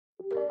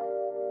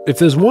If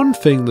there's one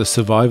thing the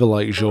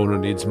survivor-like genre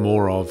needs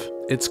more of,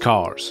 it's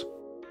cars.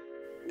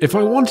 If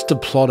I wanted to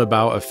plod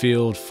about a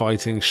field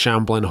fighting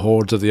shambling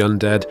hordes of the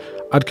undead,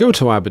 I'd go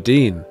to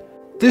Aberdeen.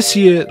 This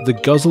year, the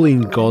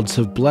guzzling gods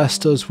have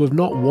blessed us with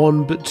not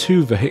one but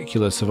two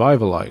vehicular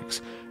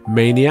survivor-likes,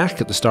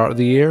 Maniac at the start of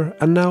the year,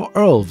 and now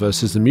Earl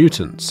Vs The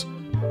Mutants.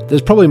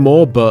 There's probably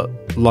more, but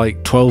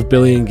like 12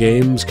 billion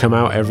games come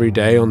out every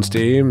day on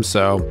Steam,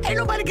 so ain't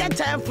nobody got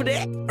time for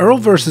that. Earl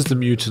Vs The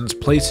Mutants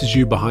places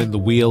you behind the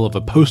wheel of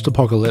a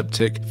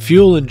post-apocalyptic,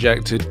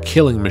 fuel-injected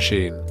killing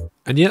machine,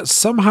 and yet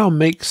somehow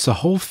makes the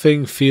whole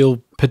thing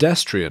feel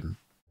pedestrian.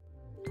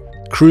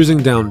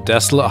 Cruising down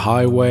desolate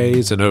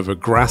highways and over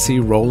grassy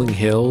rolling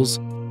hills,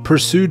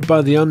 pursued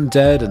by the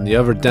undead and the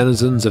other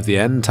denizens of the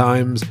end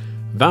times,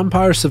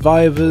 Vampire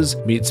Survivors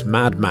meets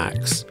Mad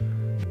Max.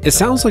 It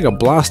sounds like a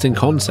blasting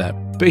concept,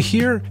 but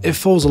here it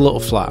falls a little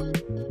flat.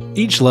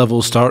 Each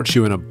level starts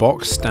you in a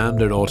box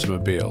standard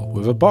automobile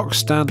with a box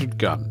standard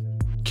gun.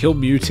 Kill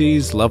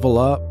muties, level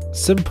up,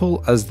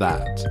 simple as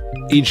that.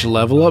 Each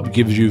level up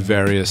gives you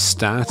various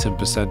stat and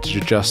percentage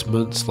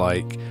adjustments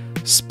like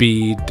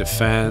speed,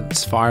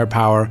 defense,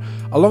 firepower.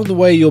 Along the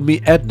way you'll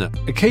meet Edna,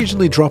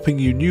 occasionally dropping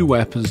you new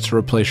weapons to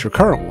replace your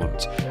current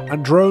ones,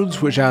 and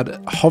drones which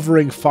add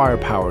hovering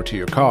firepower to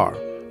your car.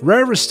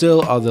 Rarer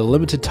still are the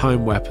limited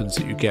time weapons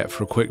that you get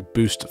for a quick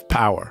boost of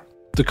power.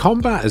 The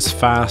combat is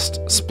fast,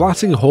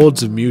 splatting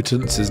hordes of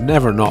mutants is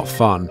never not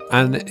fun,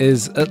 and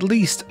is at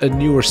least a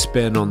newer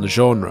spin on the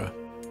genre.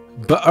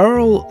 But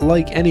Earl,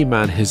 like any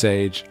man his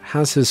age,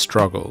 has his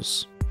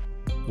struggles.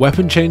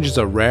 Weapon changes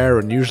are rare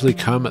and usually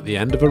come at the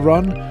end of a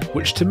run,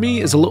 which to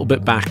me is a little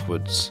bit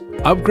backwards.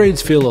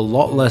 Upgrades feel a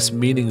lot less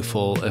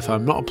meaningful if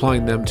I'm not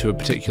applying them to a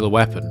particular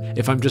weapon,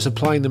 if I'm just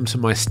applying them to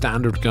my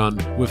standard gun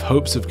with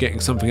hopes of getting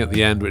something at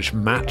the end which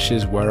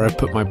matches where I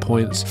put my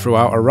points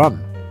throughout a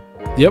run.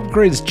 The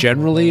upgrades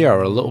generally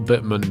are a little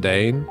bit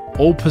mundane,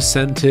 all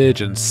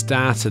percentage and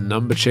stat and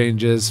number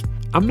changes.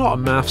 I'm not a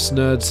maths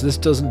nerd, so this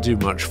doesn't do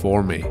much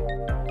for me.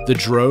 The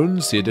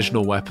drones, the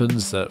additional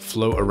weapons that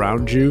float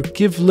around you,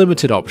 give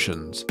limited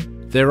options.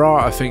 There are,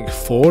 I think,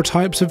 4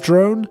 types of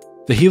drone.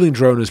 The healing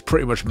drone is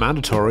pretty much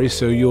mandatory,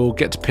 so you'll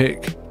get to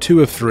pick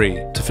 2 of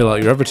 3 to fill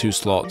out your other 2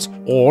 slots,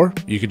 or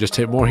you can just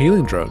take more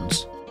healing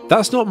drones.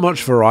 That's not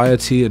much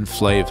variety and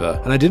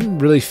flavour, and I didn't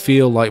really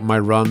feel like my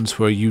runs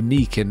were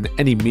unique in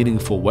any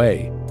meaningful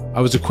way. I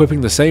was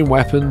equipping the same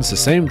weapons, the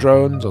same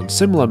drones, on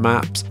similar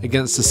maps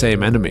against the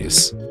same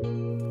enemies.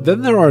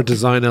 Then there are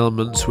design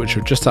elements which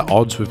are just at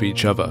odds with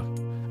each other.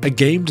 A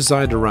game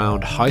designed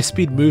around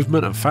high-speed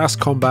movement and fast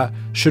combat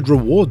should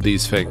reward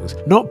these things,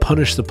 not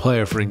punish the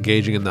player for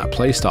engaging in that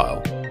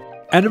playstyle.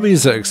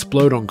 Enemies that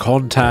explode on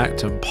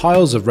contact and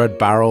piles of red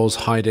barrels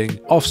hiding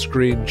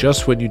off-screen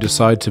just when you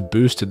decide to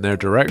boost in their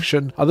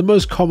direction are the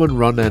most common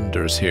run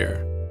enders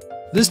here.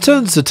 This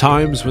turns the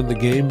times when the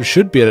game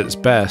should be at its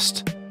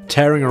best,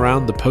 tearing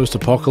around the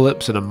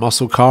post-apocalypse in a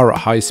muscle car at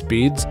high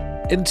speeds,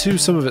 into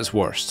some of its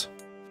worst.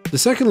 The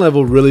second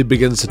level really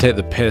begins to take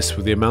the piss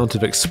with the amount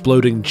of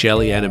exploding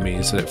jelly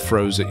enemies that it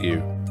throws at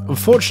you.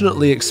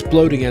 Unfortunately,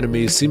 exploding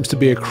enemies seems to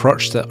be a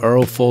crutch that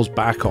Earl falls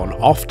back on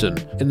often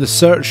in the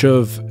search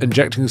of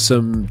injecting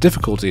some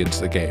difficulty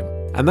into the game,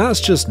 and that's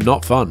just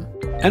not fun.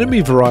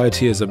 Enemy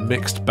variety is a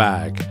mixed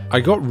bag.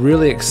 I got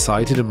really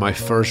excited in my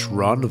first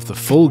run of the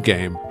full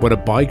game when a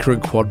biker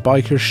and quad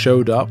biker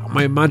showed up.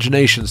 My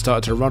imagination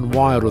started to run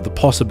wild with the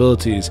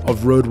possibilities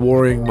of road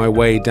warring my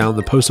way down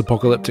the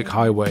post-apocalyptic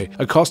highway,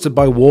 accosted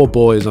by war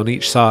boys on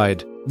each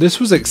side.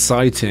 This was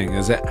exciting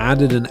as it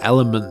added an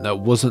element that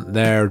wasn't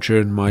there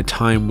during my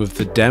time with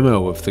the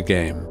demo of the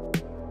game.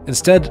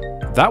 Instead,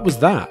 that was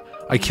that.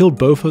 I killed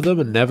both of them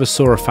and never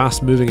saw a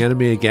fast-moving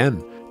enemy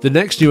again. The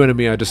next new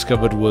enemy I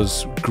discovered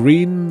was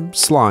green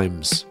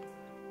slimes.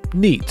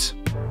 Neat.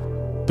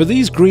 But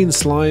these green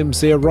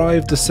slimes, they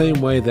arrived the same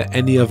way that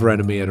any other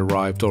enemy had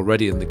arrived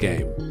already in the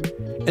game.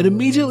 It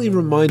immediately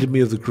reminded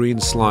me of the green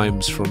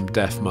slimes from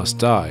Death Must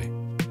Die.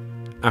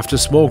 After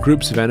small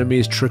groups of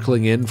enemies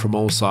trickling in from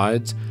all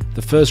sides,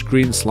 the first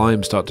green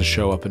slimes start to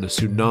show up in a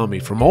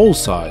tsunami from all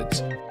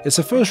sides. It's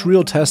the first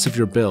real test of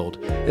your build.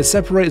 It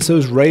separates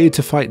those ready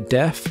to fight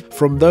death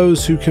from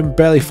those who can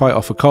barely fight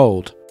off a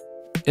cold.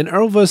 In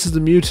Earl Vs The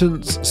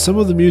Mutants, some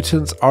of the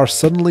mutants are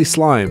suddenly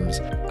slimes,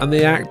 and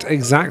they act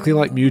exactly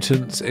like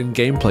mutants in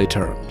gameplay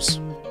terms.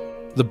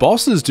 The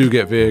bosses do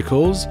get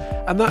vehicles,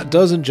 and that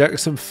does inject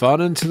some fun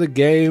into the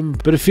game,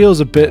 but it feels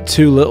a bit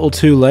too little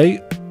too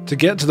late. To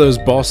get to those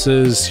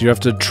bosses, you have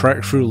to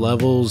trek through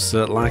levels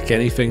that lack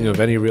anything of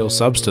any real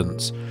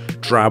substance.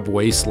 Drab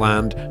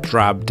wasteland,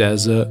 drab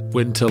desert,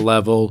 winter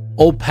level,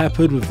 all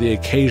peppered with the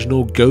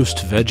occasional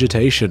ghost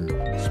vegetation.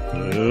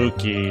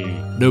 Spooky.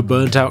 No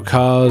burnt out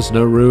cars,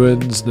 no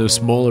ruins, no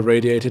small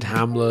irradiated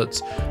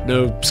hamlets,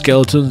 no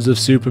skeletons of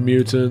super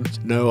mutants,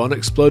 no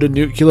unexploded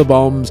nuclear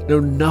bombs, no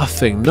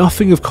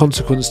nothing of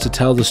consequence to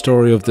tell the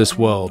story of this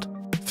world.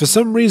 For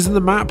some reason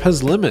the map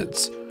has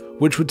limits,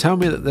 which would tell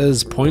me that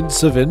there's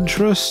points of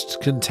interest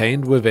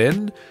contained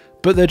within,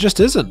 but there just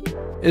isn't.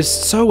 It's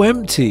so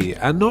empty,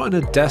 and not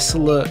in a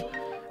desolate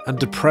and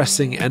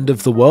depressing end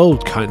of the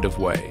world kind of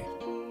way.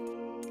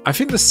 I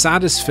think the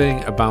saddest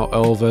thing about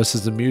Earl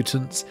Vs The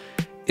Mutants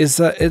is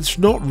that it's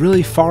not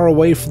really far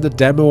away from the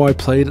demo I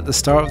played at the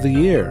start of the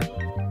year.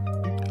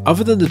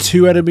 Other than the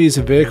 2 enemies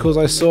and vehicles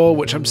I saw,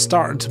 which I'm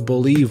starting to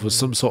believe was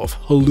some sort of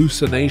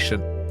hallucination,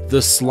 the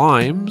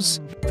slimes,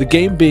 the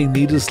game being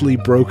needlessly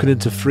broken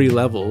into 3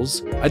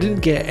 levels, I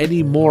didn't get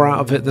any more out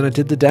of it than I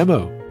did the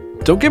demo.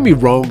 Don't get me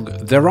wrong,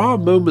 there are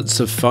moments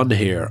of fun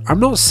here. I'm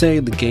not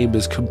saying the game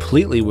is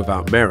completely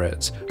without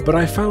merit, but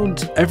I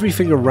found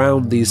everything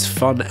around these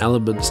fun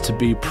elements to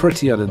be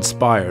pretty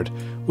uninspired,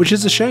 which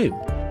is a shame.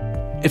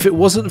 If it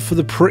wasn't for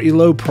the pretty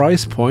low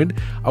price point,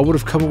 I would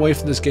have come away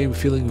from this game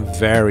feeling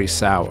very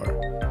sour.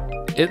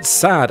 It's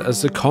sad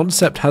as the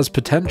concept has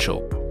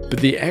potential, but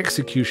the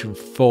execution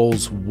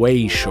falls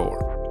way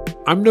short.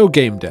 I'm no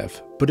game dev,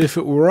 but if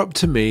it were up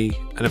to me,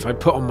 and if I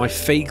put on my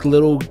fake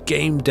little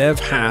game dev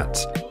hat,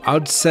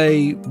 I'd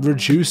say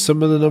reduce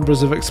some of the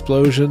numbers of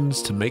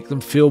explosions to make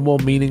them feel more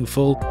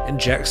meaningful,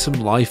 inject some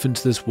life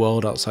into this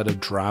world outside of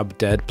drab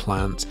dead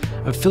plants,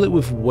 and fill it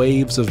with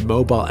waves of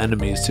mobile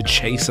enemies to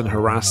chase and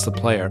harass the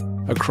player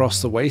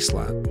across the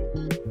wasteland.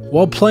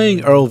 While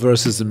playing Earl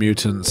Vs The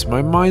Mutants,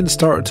 my mind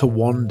started to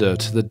wander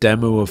to the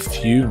demo of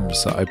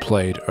Fumes that I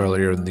played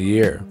earlier in the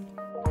year.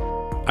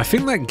 I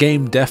think that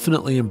game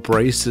definitely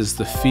embraces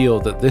the feel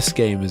that this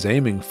game is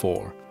aiming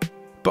for,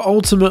 but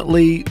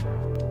ultimately,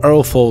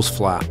 Earl falls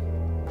flat.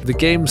 The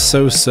game's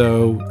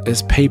so-so,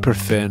 it's paper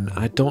thin, and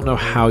I don't know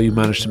how you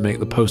managed to make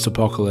the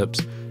post-apocalypse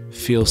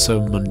feel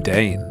so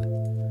mundane.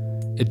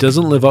 It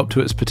doesn't live up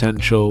to its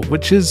potential,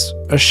 which is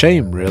a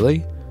shame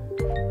really.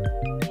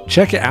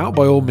 Check it out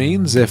by all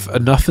means if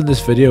enough in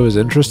this video has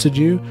interested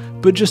you,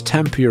 but just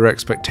temper your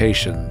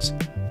expectations.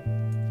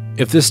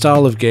 If this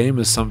style of game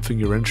is something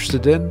you're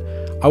interested in,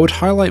 I would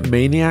highlight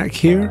Maniac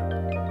here.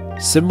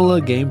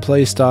 Similar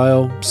gameplay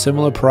style,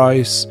 similar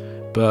price,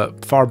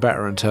 but far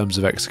better in terms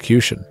of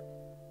execution.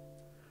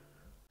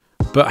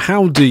 But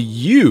how do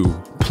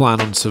you plan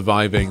on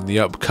surviving the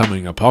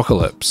upcoming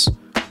apocalypse?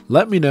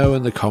 Let me know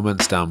in the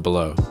comments down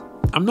below.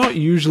 I'm not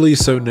usually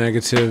so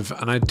negative,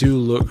 and I do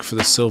look for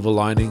the silver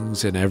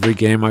linings in every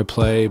game I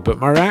play, but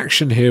my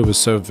reaction here was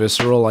so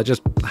visceral I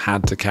just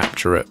had to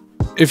capture it.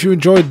 If you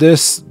enjoyed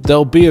this,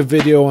 there'll be a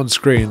video on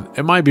screen.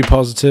 It might be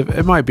positive,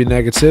 it might be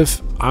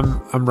negative.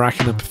 I'm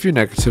racking up a few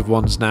negative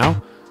ones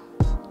now.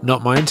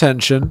 Not my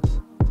intention.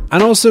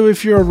 And also,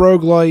 if you're a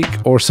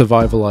roguelike or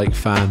survival-like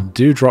fan,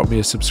 do drop me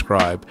a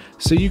subscribe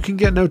so you can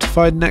get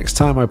notified next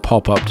time I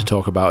pop up to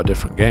talk about a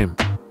different game.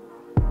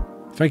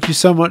 Thank you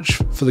so much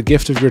for the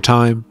gift of your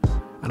time,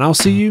 and I'll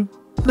see you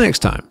next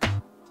time.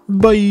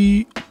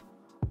 Bye!